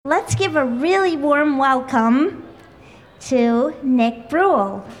let's give a really warm welcome to Nick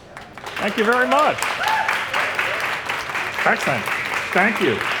Bruhl. Thank you very much. Excellent. Thank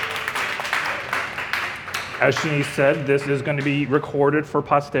you. As Shanice said, this is going to be recorded for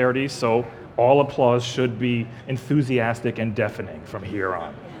posterity, so all applause should be enthusiastic and deafening from here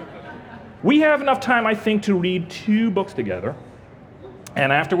on. We have enough time, I think, to read 2 books together.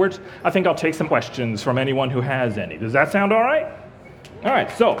 And afterwards, I think I'll take some questions from anyone who has any. Does that sound all right? All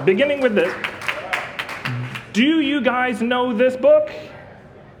right, so beginning with this. Do you guys know this book?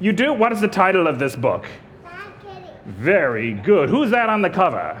 You do? What is the title of this book? Bad Kitty. Very good. Who's that on the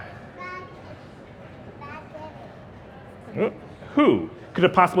cover? Bad Kitty. Who could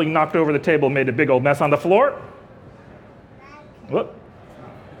have possibly knocked over the table and made a big old mess on the floor? Whoop.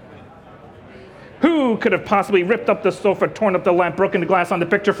 Who could have possibly ripped up the sofa, torn up the lamp, broken the glass on the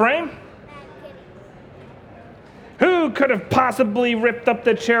picture frame? Bad Kitty. Who could have possibly ripped up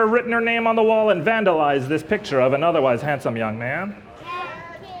the chair, written her name on the wall, and vandalized this picture of an otherwise handsome young man?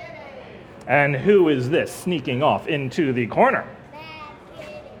 Bad Kitty. And who is this sneaking off into the corner? Bad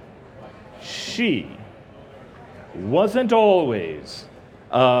Kitty. She wasn't always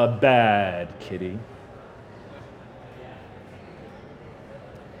a bad kitty.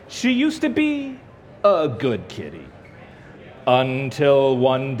 She used to be a good kitty. Until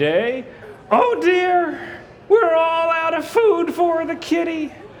one day, oh dear, we're all out of food for the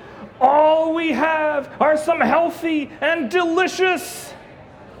kitty. All we have are some healthy and delicious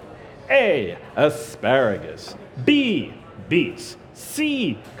A, asparagus, B, beets,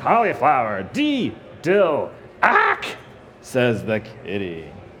 C, cauliflower, D, dill. Ack, says the kitty.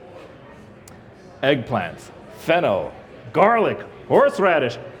 Eggplants, fennel, garlic,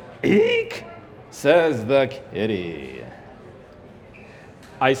 horseradish. Eek, says the kitty.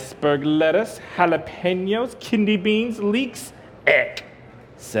 Iceberg lettuce, jalapenos, kidney beans, leeks. Eck,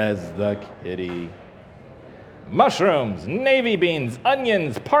 says the kitty. Mushrooms, navy beans,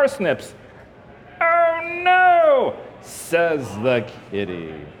 onions, parsnips. Oh no, says the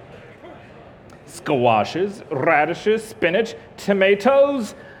kitty. Squashes, radishes, spinach,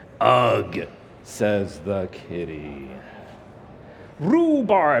 tomatoes. Ugh, says the kitty.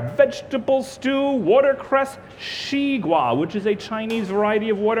 Rhubarb, vegetable stew, watercress, shigua, which is a Chinese variety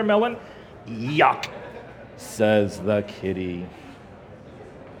of watermelon. Yuck, says the kitty.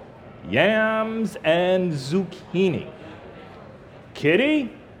 Yams and zucchini.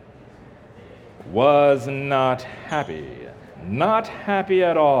 Kitty was not happy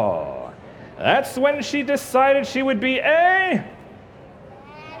at all. That's when she decided she would be a...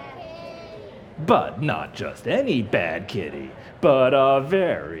 But not just any bad kitty, but a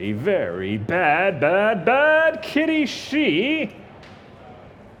very, very bad kitty. She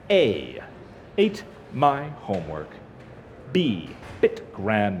A, ate my homework. B, bit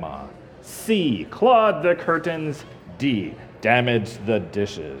grandma. C, clawed the curtains. D, damaged the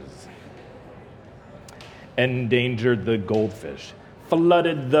dishes. Endangered the goldfish.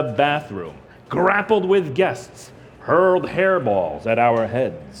 Flooded the bathroom. Grappled with guests. Hurled hairballs at our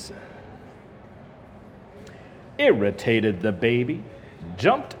heads. Irritated the baby,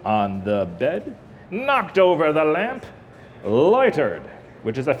 jumped on the bed, knocked over the lamp, loitered,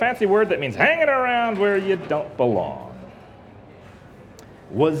 which is a fancy word that means hanging around where you don't belong.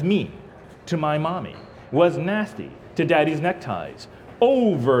 Was mean to my mommy, was nasty to daddy's neckties,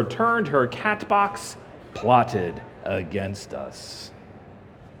 overturned her cat box, plotted against us.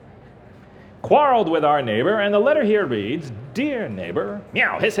 Quarreled with our neighbor, and the letter here reads, Dear neighbor,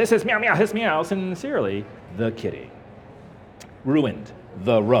 meow, hiss, hiss, hiss, meow, meow, hiss, meow, sincerely, the kitty. Ruined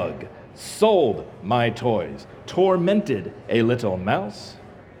the rug, sold my toys, tormented a little mouse,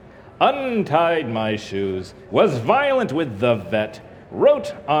 untied my shoes, was violent with the vet,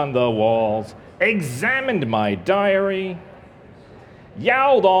 wrote on the walls, examined my diary,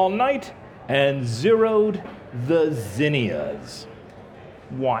 yowled all night, and zeroed the zinnias.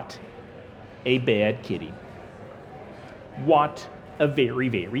 What a bad kitty. What a very,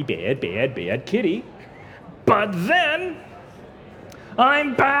 very bad kitty. But then,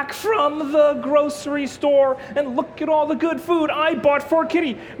 I'm back from the grocery store, and look at all the good food I bought for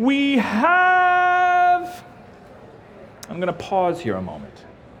Kitty. We have... I'm going to pause here a moment.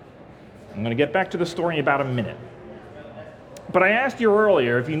 I'm going to get back to the story in about a minute. But I asked you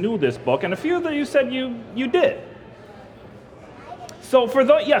earlier if you knew this book, and a few of you said you did. So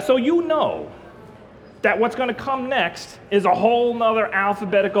so you know that what's going to come next is a whole nother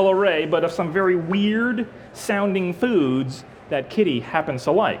alphabetical array, but of some very weird sounding foods that Kitty happens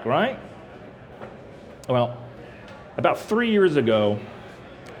to like, right? Well, about 3 years ago,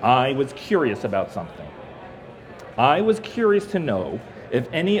 I was curious about something. I was curious to know if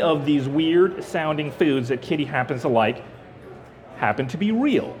any of these weird sounding foods that Kitty happens to like happen to be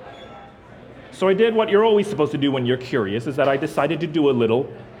real. So I did what you're always supposed to do when you're curious, is that I decided to do a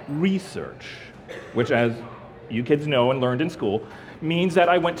little research, which, as you kids know and learned in school, means that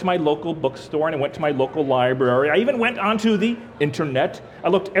I went to my local bookstore and I went to my local library. I even went onto the internet. I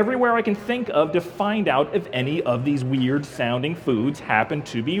looked everywhere I can think of to find out if any of these weird sounding foods happen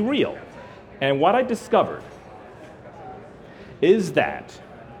to be real. And what I discovered is that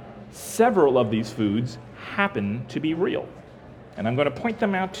several of these foods happen to be real. And I'm going to point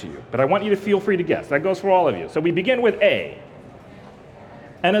them out to you, but I want you to feel free to guess. That goes for all of you. So we begin with A,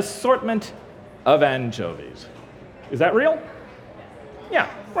 an assortment of anchovies. Is that real? Yeah,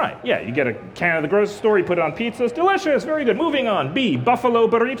 right. Yeah, you get a can at the grocery store, you put it on pizza. It's delicious, very good. Moving on. B, buffalo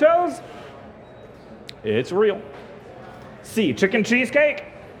burritos. It's real. C, chicken cheesecake.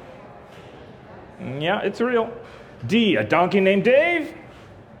 Yeah, it's real. D, a donkey named Dave.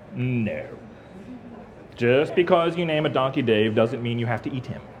 No. Just because you name a donkey Dave doesn't mean you have to eat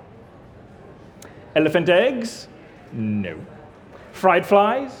him. Elephant eggs? No. Fried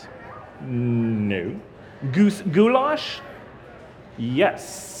flies? No. Goose goulash?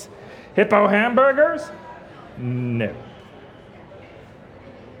 Yes. Hippo hamburgers? No.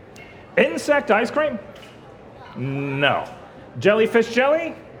 Insect ice cream? No. Jellyfish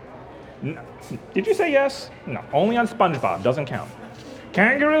jelly? No. Did you say yes? No. Only on SpongeBob. Doesn't count.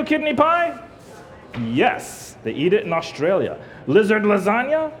 Kangaroo kidney pie? Yes. They eat it in Australia. Lizard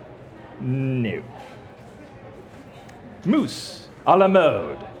lasagna? No. Moose a la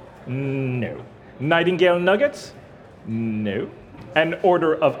mode? No. Nightingale nuggets? No. An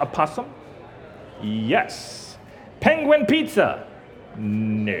order of opossum? Yes. Penguin pizza?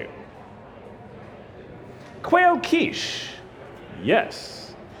 No. Quail quiche?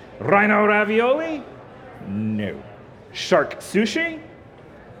 Yes. Rhino ravioli? No. Shark sushi?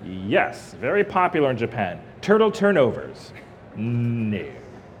 Yes. Very popular in Japan. Turtle turnovers? No.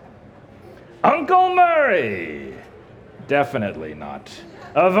 Uncle Murray? Definitely not.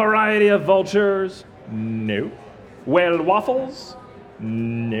 A variety of vultures? No. Whale waffles?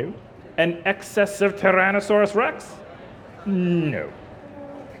 No. An excess of Tyrannosaurus Rex? No.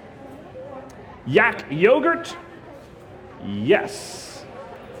 Yak yogurt? Yes.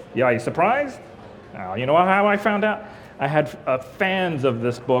 Yeah, are you surprised? Now, you know how I found out? I had fans of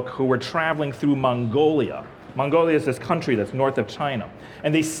this book who were traveling through Mongolia. Mongolia is this country that's north of China.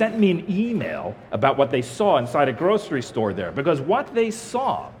 And they sent me an email about what they saw inside a grocery store there, because what they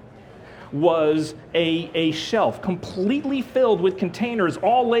saw was a shelf completely filled with containers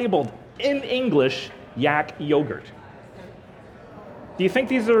all labeled in English, yak yogurt. Do you think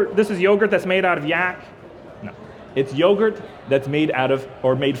this is yogurt that's made out of yak? No. It's yogurt that's made out of,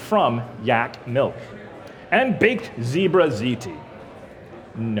 or made from, yak milk. And baked zebra ziti.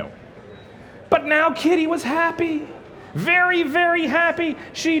 No. But now Kitty was happy. Very, very happy.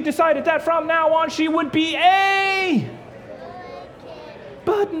 She decided that from now on she would be a...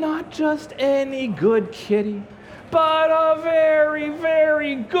 But not just any good kitty, but a very,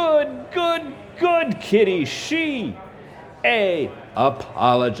 very good kitty. She, A,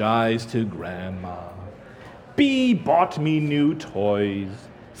 apologized to Grandma. B, bought me new toys.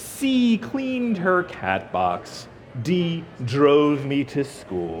 C, cleaned her cat box. D, drove me to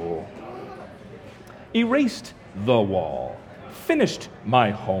school. Erased the wall. Finished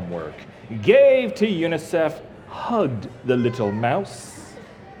my homework. Gave to UNICEF. Hugged the little mouse.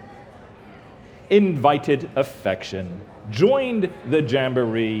 Invited affection, joined the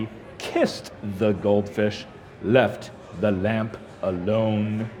jamboree, kissed the goldfish, left the lamp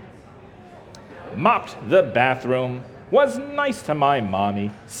alone. Mopped the bathroom, was nice to my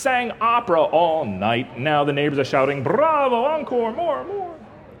mommy, sang opera all night. Now the neighbors are shouting, bravo, encore, more, more.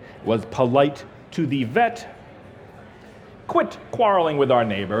 Was polite to the vet, quit quarreling with our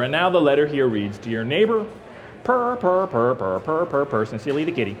neighbor. And now the letter here reads, dear neighbor, purr, sincerely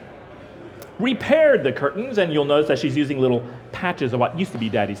the kitty. Repaired the curtains, and you'll notice that she's using little patches of what used to be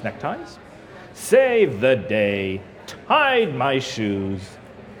Daddy's neckties. Saved the day, tied my shoes,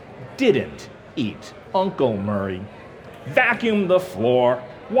 didn't eat Uncle Murray, vacuumed the floor,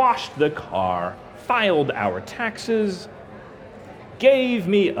 washed the car, filed our taxes, gave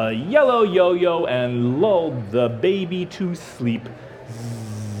me a yellow yo-yo, and lulled the baby to sleep.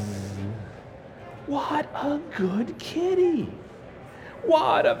 What a good kitty.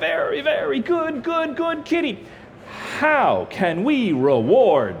 What a very, very good kitty. How can we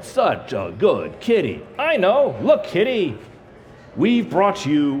reward such a good kitty? I know, look, kitty. We've brought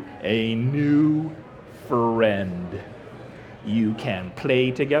you a new friend. You can play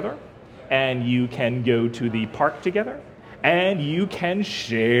together, and you can go to the park together, and you can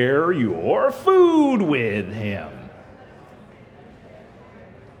share your food with him.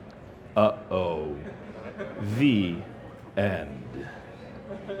 Uh-oh. The end.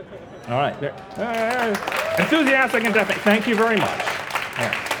 All right. There. Enthusiastic and definite. Thank you very much.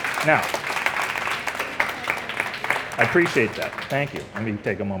 Yeah. Now, I appreciate that. Thank you. Let me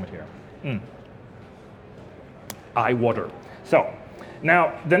take a moment here. Eye water. So,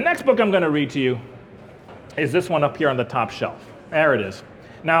 now, the next book I'm going to read to you is this one up here on the top shelf. There it is.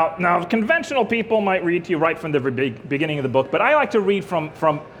 Now, conventional people might read to you right from the beginning of the book, but I like to read from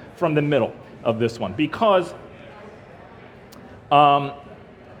the middle of this one because for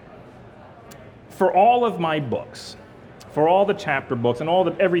all of my books, for all the chapter books and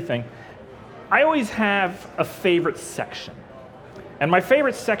everything, I always have a favorite section. And my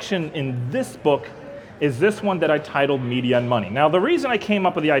favorite section in this book is this one that I titled Media and Money. Now, the reason I came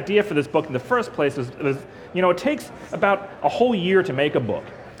up with the idea for this book in the first place is it takes about a whole year to make a book.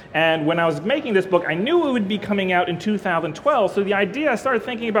 And when I was making this book, I knew it would be coming out in 2012. So the idea, I started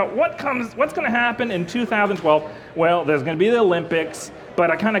thinking about what's going to happen in 2012. Well, there's going to be the Olympics,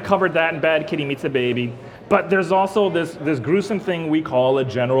 but I kind of covered that in Bad Kitty Meets a Baby. But there's also this gruesome thing we call a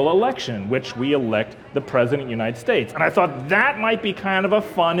general election, which we elect the President of the United States. And I thought that might be kind of a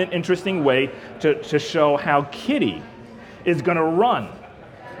fun and interesting way to show how Kitty is going to run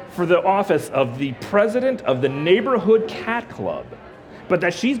for the office of the President of the Neighborhood Cat Club, but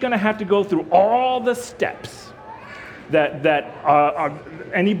that she's going to have to go through all the steps that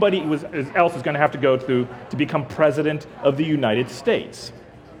anybody else is going to have to go through to become President of the United States.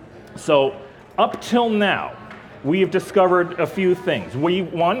 So up till now, we have discovered a few things. We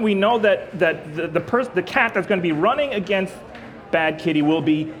know that the cat that's going to be running against Bad Kitty will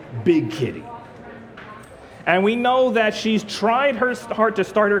be Big Kitty. And we know that she's tried her hard to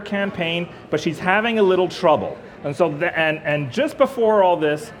start her campaign, but she's having a little trouble. And so, and just before all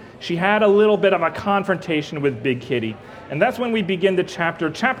this, she had a little bit of a confrontation with Big Kitty. And that's when we begin the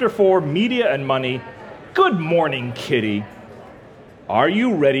chapter 4, Media and Money. Good morning, Kitty. Are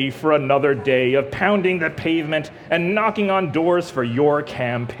you ready for another day of pounding the pavement and knocking on doors for your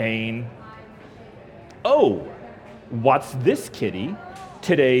campaign? Oh, what's this, Kitty?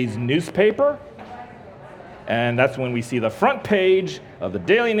 Today's newspaper? And that's when we see the front page of the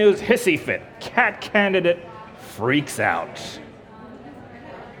Daily News hissy fit. Cat candidate freaks out.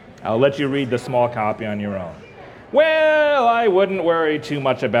 I'll let you read the small copy on your own. Well, I wouldn't worry too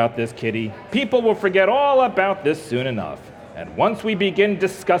much about this, Kitty. People will forget all about this soon enough. And once we begin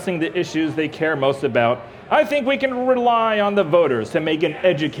discussing the issues they care most about, I think we can rely on the voters to make an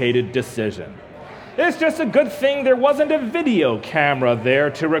educated decision. It's just a good thing there wasn't a video camera there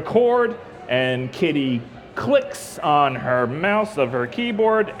to record. And Kitty clicks on her mouse of her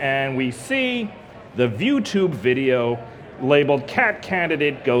keyboard, and we see the ViewTube video labeled Cat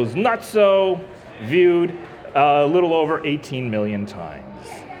Candidate Goes Nutso, viewed a little over 18 million times.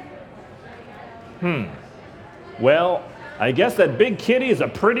 Well, I guess that Big Kitty is a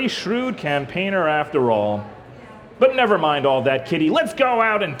pretty shrewd campaigner after all. But never mind all that, Kitty. Let's go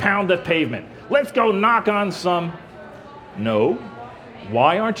out and pound the pavement. Let's go knock on some... No.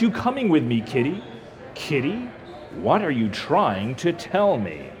 Why aren't you coming with me, Kitty? Kitty, what are you trying to tell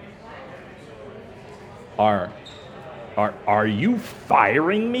me? Are you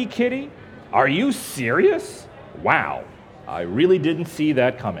firing me, Kitty? Are you serious? Wow, I really didn't see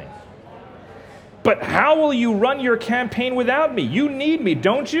that coming. But how will you run your campaign without me? You need me,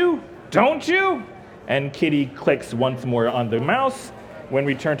 don't you? Don't you? And Kitty clicks once more on the mouse. When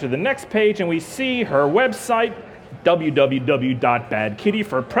we turn to the next page and we see her website,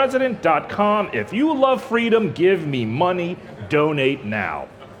 www.badkittyforpresident.com. If you love freedom, give me money, donate now.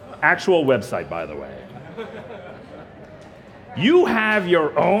 Actual website, by the way. You have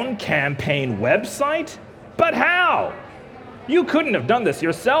your own campaign website? But how? You couldn't have done this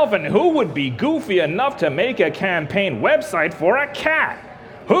yourself, and who would be goofy enough to make a campaign website for a cat?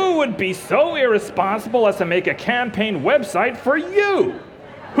 Who would be so irresponsible as to make a campaign website for you?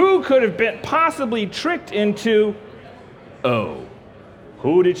 Who could have been possibly tricked into... Oh,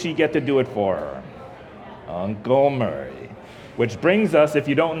 who did she get to do it for her? Uncle Murray. Which brings us, if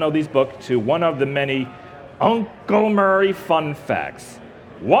you don't know these books, to one of the many Uncle Murray fun facts.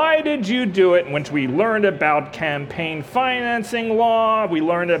 Why did you do it? Which we learned about campaign financing law, we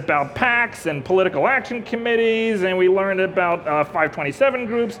learned about PACs and political action committees, and we learned about 527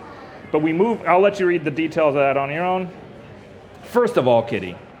 groups. But I'll let you read the details of that on your own. First of all,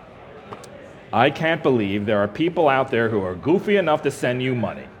 Kitty, I can't believe there are people out there who are goofy enough to send you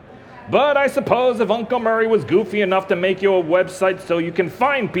money. But I suppose if Uncle Murray was goofy enough to make you a website so you can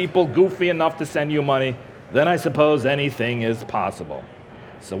find people goofy enough to send you money, then I suppose anything is possible.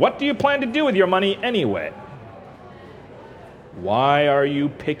 So what do you plan to do with your money anyway? Why are you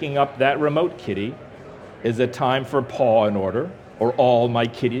picking up that remote, kitty? Is it time for Paw and Order, or All My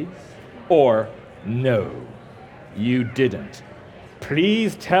Kitties? Or no, you didn't.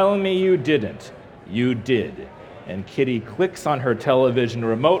 Please tell me you didn't. You did. And Kitty clicks on her television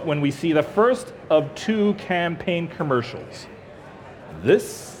remote when we see the first of 2 campaign commercials.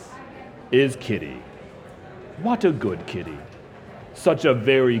 This is Kitty. What a good kitty. Such a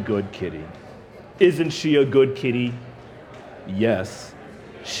very good kitty. Isn't she a good kitty? Yes,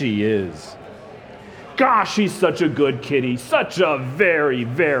 she is. Gosh, she's such a good kitty. Such a very,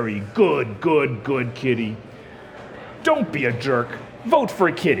 very good kitty. Don't be a jerk. Vote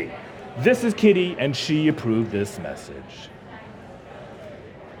for Kitty. This is Kitty, and she approved this message.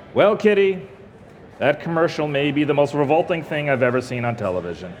 Well, Kitty, that commercial may be the most revolting thing I've ever seen on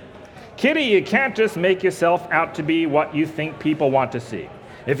television. Kitty, you can't just make yourself out to be what you think people want to see.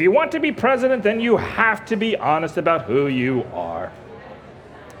 If you want to be president, then you have to be honest about who you are.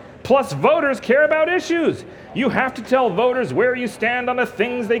 Plus, voters care about issues. You have to tell voters where you stand on the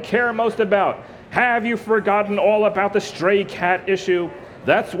things they care most about. Have you forgotten all about the stray cat issue?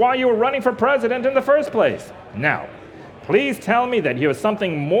 That's why you were running for president in the first place. Now, please tell me that you have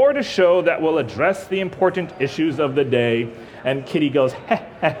something more to show that will address the important issues of the day. And Kitty goes, heh,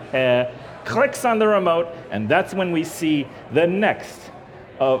 heh, heh, clicks on the remote, and that's when we see the next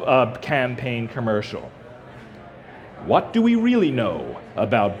campaign commercial. What do we really know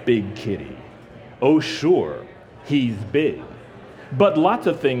about Big Kitty? Oh, sure, he's big. But lots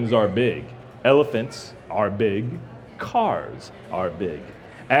of things are big. Elephants are big. Cars are big.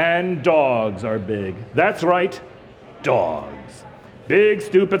 And dogs are big. That's right, dogs. Big,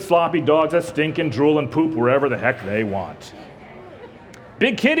 stupid, sloppy dogs that stink and drool and poop wherever the heck they want.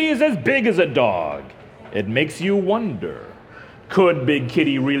 Big Kitty is as big as a dog. It makes you wonder, could Big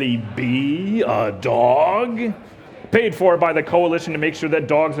Kitty really be a dog? Paid for by the coalition to make sure that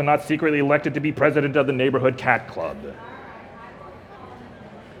dogs are not secretly elected to be president of the neighborhood cat club.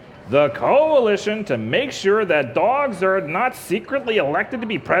 The coalition to make sure that dogs are not secretly elected to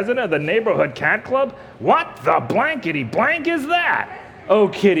be president of the neighborhood cat club? What the blankety blank is that? Oh,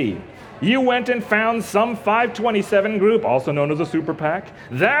 Kitty, you went and found some 527 group, also known as a super PAC,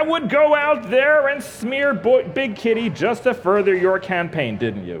 that would go out there and smear Big Kitty just to further your campaign,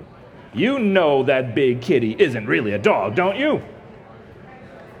 didn't you? You know that Big Kitty isn't really a dog, don't you?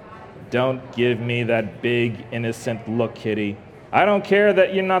 Don't give me that big, innocent look, Kitty. I don't care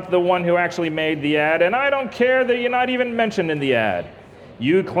that you're not the one who actually made the ad, and I don't care that you're not even mentioned in the ad.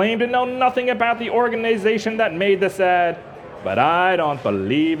 You claim to know nothing about the organization that made this ad, but I don't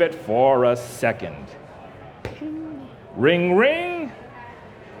believe it for a second. Ring, ring.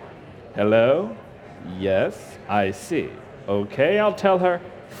 Hello? Yes, I see. Okay, I'll tell her.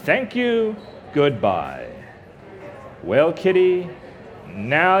 Thank you. Goodbye. Well, Kitty,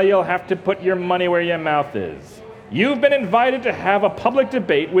 now you'll have to put your money where your mouth is. You've been invited to have a public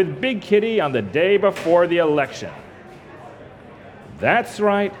debate with Big Kitty on the day before the election. That's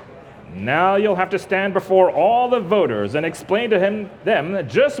right. Now you'll have to stand before all the voters and explain to them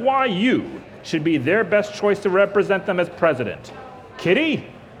just why you should be their best choice to represent them as president. Kitty?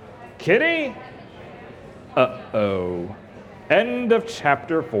 Kitty? Uh-oh. End of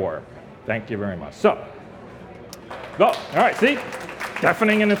chapter 4. Thank you very much. So, go. All right, see?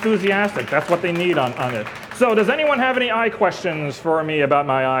 Deafening and enthusiastic. That's what they need on it. So, does anyone have any eye questions for me about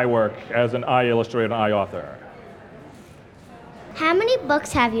my eye work as an eye illustrator and eye author? How many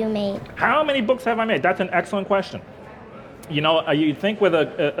books have you made? How many books have I made? That's an excellent question. You know, you'd think with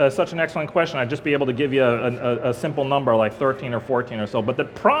such an excellent question, I'd just be able to give you a simple number like 13 or 14 or so. But the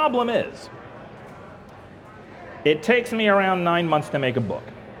problem is, it takes me around 9 months to make a book.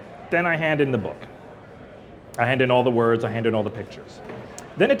 Then I hand in the book. I hand in all the words, I hand in all the pictures.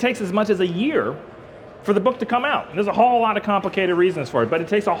 Then it takes as much as a year for the book to come out. And there's a whole lot of complicated reasons for it, but it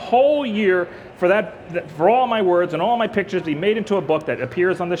takes a whole year for all my words and all my pictures to be made into a book that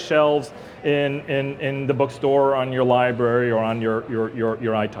appears on the shelves in the bookstore, on your library, or on your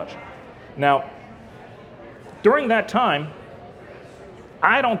iTouch. Now, during that time,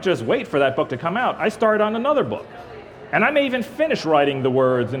 I don't just wait for that book to come out. I start on another book. And I may even finish writing the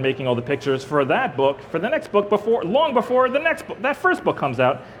words and making all the pictures for that book, for the next book, long before the next book, that first book comes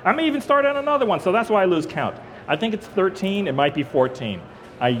out. I may even start on another one, so that's why I lose count. I think it's 13, it might be 14.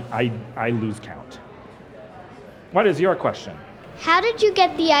 I lose count. What is your question? How did you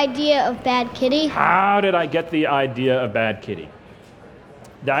get the idea of Bad Kitty? How did I get the idea of Bad Kitty?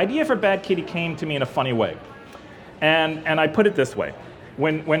 The idea for Bad Kitty came to me in a funny way. And I put it this way.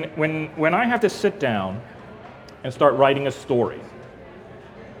 When I have to sit down and start writing a story.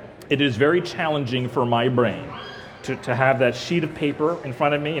 It is very challenging for my brain to have that sheet of paper in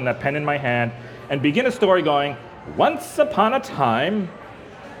front of me and that pen in my hand and begin a story going, once upon a time,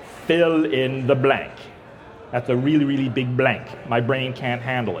 fill in the blank. That's a really, really big blank. My brain can't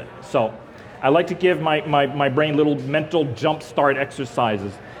handle it. So I like to give my brain little mental jump start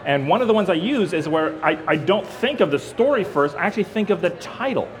exercises. And one of the ones I use is where I don't think of the story first, I actually think of the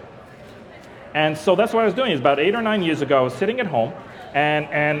title. And so that's what I was doing. It's about 8 or 9 years ago. I was sitting at home,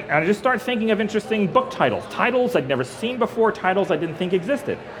 and I just started thinking of interesting book titles. Titles I'd never seen before, titles I didn't think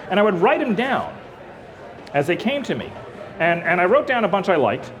existed. And I would write them down as they came to me. And I wrote down a bunch I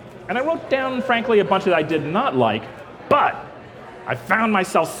liked, and I wrote down, frankly, a bunch that I did not like, but I found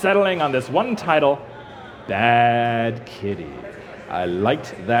myself settling on this one title, Bad Kitty. I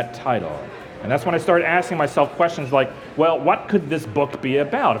liked that title. And that's when I started asking myself questions like, well, what could this book be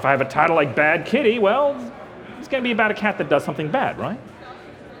about? If I have a title like Bad Kitty, well, it's going to be about a cat that does something bad, right?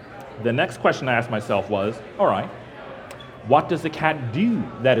 The next question I asked myself was, all right, what does the cat do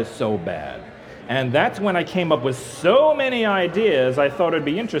that is so bad? And that's when I came up with so many ideas, I thought it'd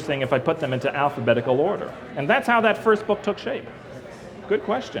be interesting if I put them into alphabetical order. And that's how that first book took shape. Good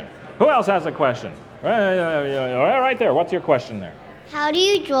question. Who else has a question? Right there. What's your question there? How do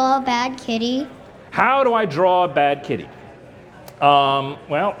you draw a bad kitty? How do I draw a bad kitty?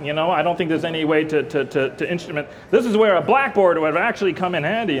 Well, you know, I don't think there's any way to instrument. This is where a blackboard would actually come in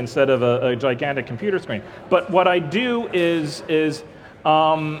handy instead of a gigantic computer screen. But what I do is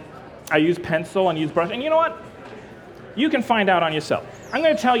I use pencil and use brush. And you know what? You can find out on yourself. I'm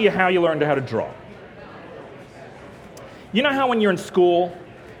going to tell you how you learned how to draw. You know how when you're in school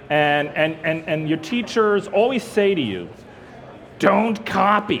and your teachers always say to you, don't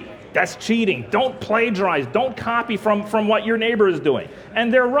copy. That's cheating. Don't plagiarize. Don't copy from what your neighbor is doing.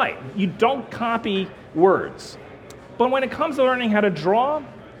 And they're right. You don't copy words. But when it comes to learning how to draw,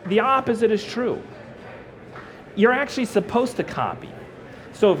 the opposite is true. You're actually supposed to copy.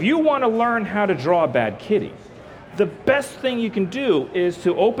 So if you want to learn how to draw a bad kitty, the best thing you can do is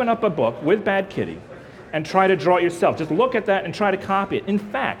to open up a book with Bad Kitty and try to draw it yourself. Just look at that and try to copy it. In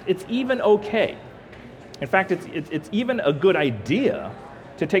fact, it's even okay. In fact, it's even a good idea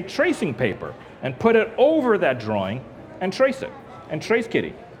to take tracing paper and put it over that drawing and trace it, and trace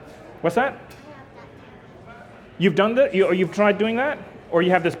Kitty. What's that? You've done that? You've tried doing that? Or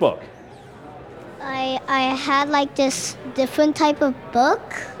you have this book? I had like this different type of book,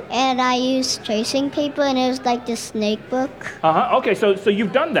 and I used tracing paper, and it was like this snake book. Okay, so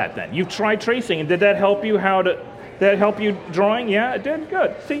you've done that then. You've tried tracing, and did that help you that help you drawing? Yeah, it did?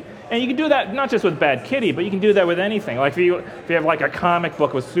 Good. See? And you can do that not just with Bad Kitty, but you can do that with anything. Like if you have like a comic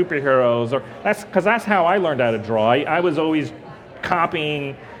book with superheroes, or that's how I learned how to draw. I was always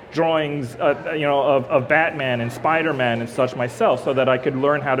copying drawings, of Batman and Spider-Man and such myself, so that I could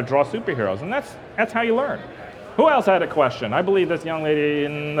learn how to draw superheroes. And that's how you learn. Who else had a question? I believe this young lady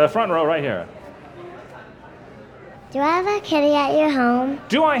in the front row right here. Do I have a kitty at your home?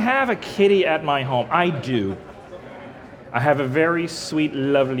 Do I have a kitty at my home? I do. I have a very sweet,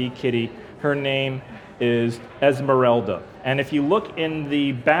 lovely kitty. Her name is Esmeralda. And if you look in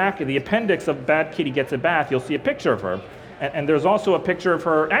the back, the appendix of Bad Kitty Gets a Bath, you'll see a picture of her. And there's also a picture of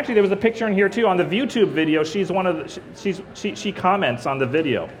her. Actually, there was a picture in here too on the YouTube video. She's one of the, she comments on the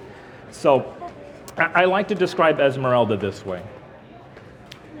video. So I like to describe Esmeralda this way.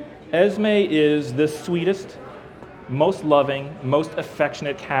 Esme is the sweetest, most loving, most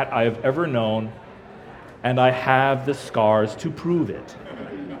affectionate cat I have ever known. And I have the scars to prove it.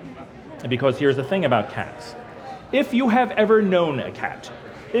 And because here's the thing about cats. If you have ever known a cat,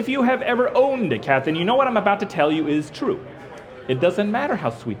 if you have ever owned a cat, then you know what I'm about to tell you is true. It doesn't matter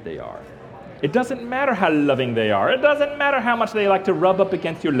how sweet they are. It doesn't matter how loving they are. It doesn't matter how much they like to rub up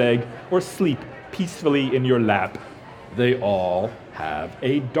against your leg or sleep peacefully in your lap. They all have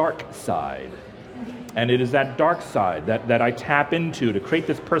a dark side. And it is that dark side that I tap into to create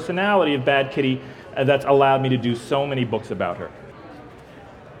this personality of Bad Kitty that's allowed me to do so many books about her.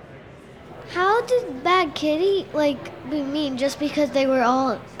 How did Bad Kitty be mean just because they were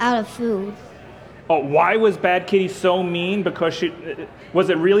all out of food? Oh, why was Bad Kitty so mean? Was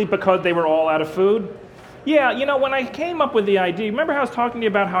it really because they were all out of food? Yeah, you know, when I came up with the idea, remember how I was talking to you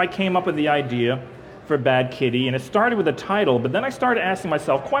about how I came up with the idea for Bad Kitty, and it started with a title, but then I started asking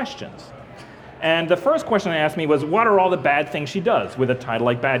myself questions. And the first question I asked me was, what are all the bad things she does with a title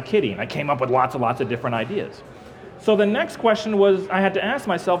like Bad Kitty? And I came up with lots and lots of different ideas. So the next question I had to ask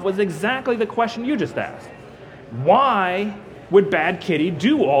myself was exactly the question you just asked. Why would Bad Kitty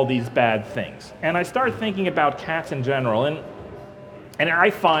do all these bad things? And I started thinking about cats in general, and I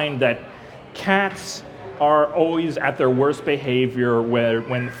find that cats are always at their worst behavior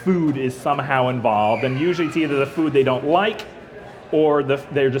when food is somehow involved, and usually it's either the food they don't like, or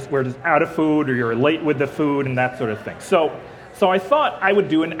we're just out of food, or you're late with the food, and that sort of thing. So I thought I would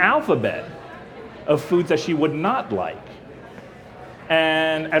do an alphabet of foods that she would not like.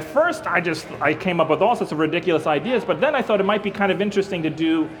 And at first, I came up with all sorts of ridiculous ideas, but then I thought it might be kind of interesting to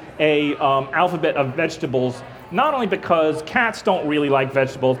do a alphabet of vegetables, not only because cats don't really like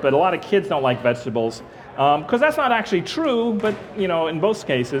vegetables, but a lot of kids don't like vegetables, because that's not actually true, but in most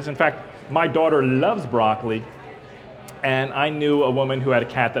cases. In fact, my daughter loves broccoli, and I knew a woman who had a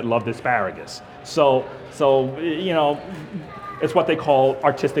cat that loved asparagus. So it's what they call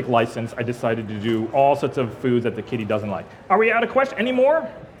artistic license. I decided to do all sorts of foods that the kitty doesn't like. Are we out of question? Any more?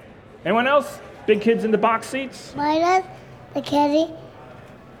 Anyone else? Big kids in the box seats? Why does the kitty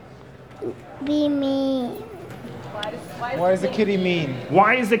be mean? Why is the kitty mean?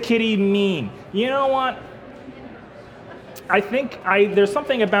 Why is the kitty mean? You know what? I think there's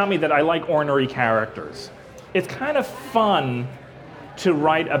something about me that I like ornery characters. It's kind of fun to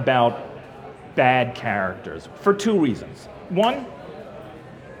write about bad characters for two reasons. One,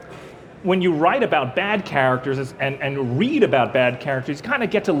 when you write about bad characters and read about bad characters, you kind of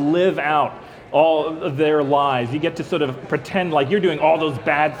get to live out all of their lives. You get to sort of pretend like you're doing all those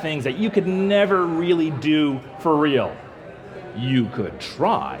bad things that you could never really do for real. You could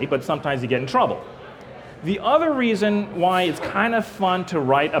try, but sometimes you get in trouble. The other reason why it's kind of fun to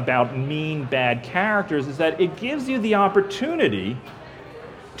write about mean, bad characters is that it gives you the opportunity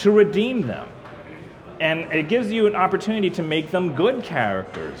to redeem them. And it gives you an opportunity to make them good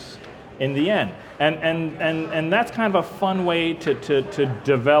characters in the end. And that's kind of a fun way to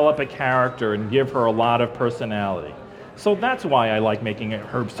develop a character and give her a lot of personality. So that's why I like making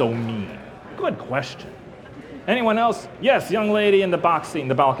her so mean. Good question. Anyone else? Yes, young lady in the box seat, in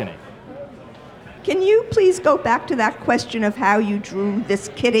the balcony. Can you please go back to that question of how you drew this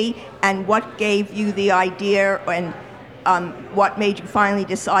kitty and what gave you the idea and what made you finally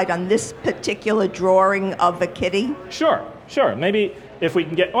decide on this particular drawing of a kitty? Sure. Maybe if we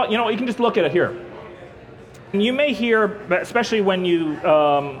can get, you can just look at it here. And you may hear, especially when you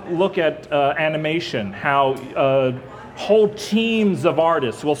look at animation, how whole teams of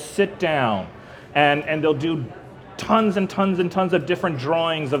artists will sit down and they'll do tons and tons and tons of different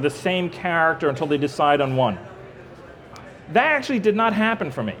drawings of the same character until they decide on one. That actually did not happen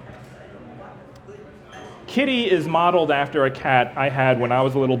for me. Kitty is modeled after a cat I had when I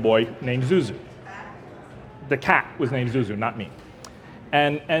was a little boy named Zuzu. The cat was named Zuzu, not me.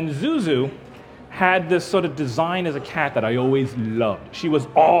 And Zuzu had this sort of design as a cat that I always loved. She was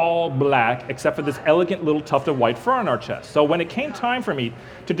all black except for this elegant little tuft of white fur on her chest. So when it came time for me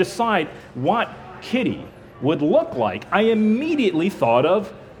to decide what Kitty would look like, I immediately thought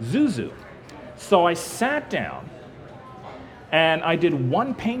of Zuzu. So I sat down and I did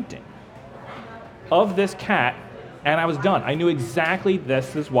one painting of this cat, and I was done. I knew exactly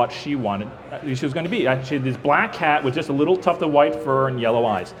this is what she wanted, she was going to be. She had this black cat with just a little tuft of white fur and yellow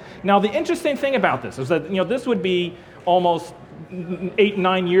eyes. Now, the interesting thing about this is that, this would be almost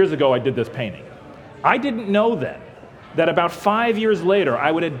 8-9 years ago I did this painting. I didn't know then that about 5 years later,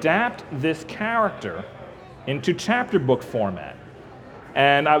 I would adapt this character into chapter book format.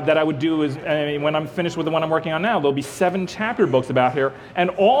 And that I would do is, when I'm finished with the one I'm working on now, there'll be 7 chapter books about here, and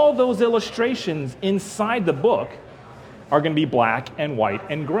all those illustrations inside the book are going to be black and white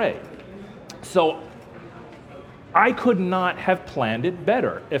and gray. So I could not have planned it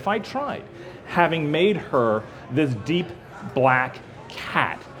better if I tried, having made her this deep black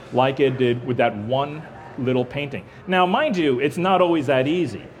cat like it did with that one little painting. Now, mind you, it's not always that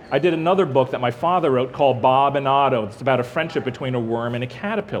easy. I did another book that my father wrote called Bob and Otto. It's about a friendship between a worm and a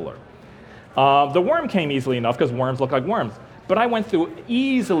caterpillar. The worm came easily enough because worms look like worms. But I went through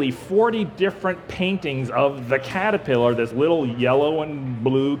easily 40 different paintings of the caterpillar, this little yellow and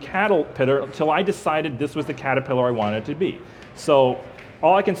blue caterpillar, until I decided this was the caterpillar I wanted it to be. So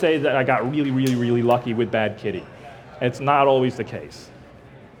all I can say is that I got really, really, really lucky with Bad Kitty. It's not always the case.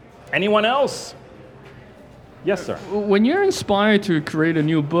 Anyone else? Yes, sir. When you're inspired to create a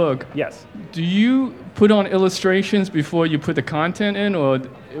new book, yes, do you put on illustrations before you put the content in, or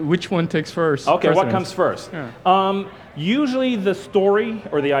which one takes first? Okay, what precedence? comes first? Yeah. Usually the story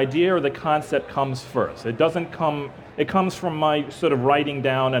or the idea or the concept comes first. It comes from my sort of writing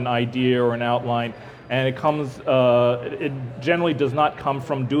down an idea or an outline, and it generally does not come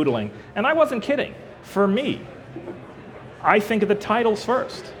from doodling. And I wasn't kidding. For me, I think of the titles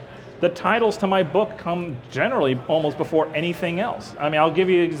first. The titles to my book come generally almost before anything else. I mean, I'll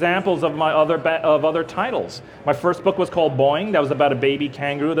give you examples of my other titles. My first book was called Boing. That was about a baby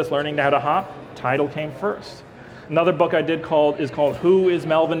kangaroo that's learning how to hop. Title came first. Another book I did is called Who is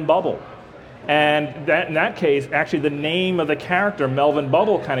Melvin Bubble? And in that case, actually the name of the character, Melvin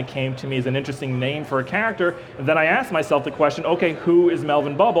Bubble, kind of came to me as an interesting name for a character. And then I asked myself the question, okay, who is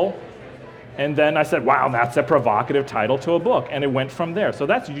Melvin Bubble? And then I said, wow, that's a provocative title to a book. And it went from there. So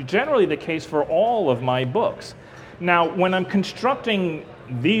that's generally the case for all of my books. Now, when I'm constructing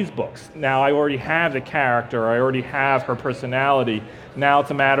these books, now I already have the character, I already have her personality. Now it's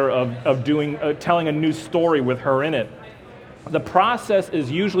a matter of telling a new story with her in it. The process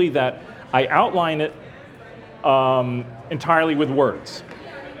is usually that I outline it entirely with words.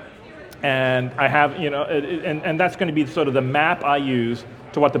 And I have, and that's going to be sort of the map I use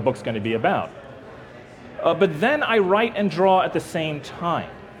to what the book's going to be about. But then I write and draw at the same time,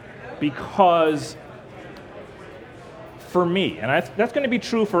 because for me, and that's going to be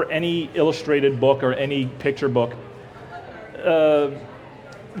true for any illustrated book or any picture book,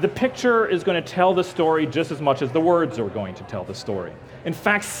 the picture is going to tell the story just as much as the words are going to tell the story. In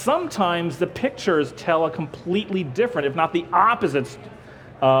fact, sometimes the pictures tell a completely different, if not the opposite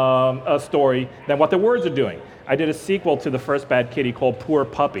story than what the words are doing. I did a sequel to The First Bad Kitty called Poor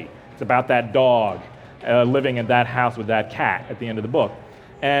Puppy. It's about that dog living in that house with that cat at the end of the book.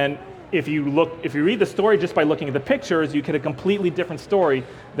 And if you read the story just by looking at the pictures, you get a completely different story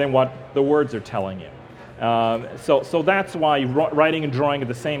than what the words are telling you. So that's why writing and drawing at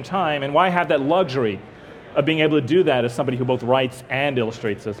the same time, and why I have that luxury of being able to do that as somebody who both writes and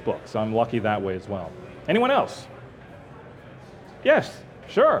illustrates this book. So I'm lucky that way as well. Anyone else? Yes,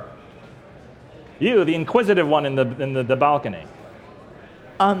 sure. You, the inquisitive one in the balcony.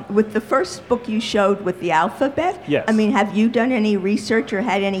 With the first book you showed with the alphabet, yes. I mean, have you done any research or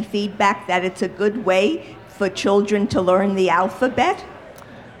had any feedback that it's a good way for children to learn the alphabet?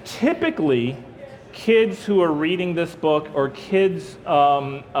 Typically, kids who are reading this book, or kids who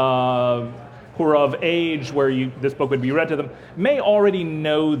are of age where this book would be read to them, may already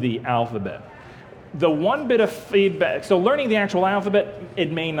know the alphabet. The one bit of feedback, so learning the actual alphabet,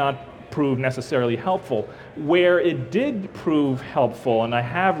 it may not prove necessarily helpful. Where it did prove helpful, and I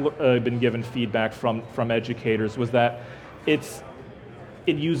have been given feedback from educators, was that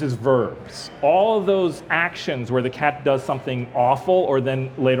it uses verbs. All of those actions where the cat does something awful or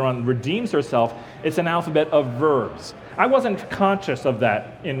then later on redeems herself, it's an alphabet of verbs. I wasn't conscious of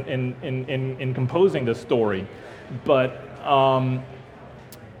that in composing this story, but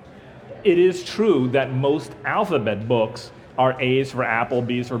it is true that most alphabet books are A's for apple,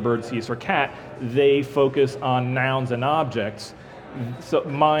 B's for bird, C's for cat. They focus on nouns and objects. So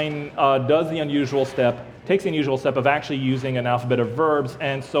mine takes the unusual step of actually using an alphabet of verbs,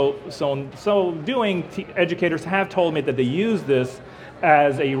 and so doing, educators have told me that they use this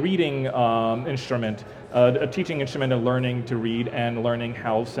as a reading instrument, a teaching instrument of learning to read and learning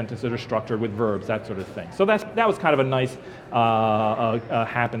how sentences are structured with verbs, that sort of thing. So that was kind of a nice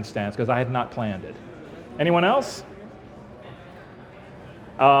happenstance, because I had not planned it. Anyone else?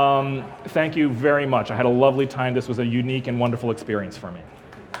 Thank you very much. I had a lovely time. This was a unique and wonderful experience for me.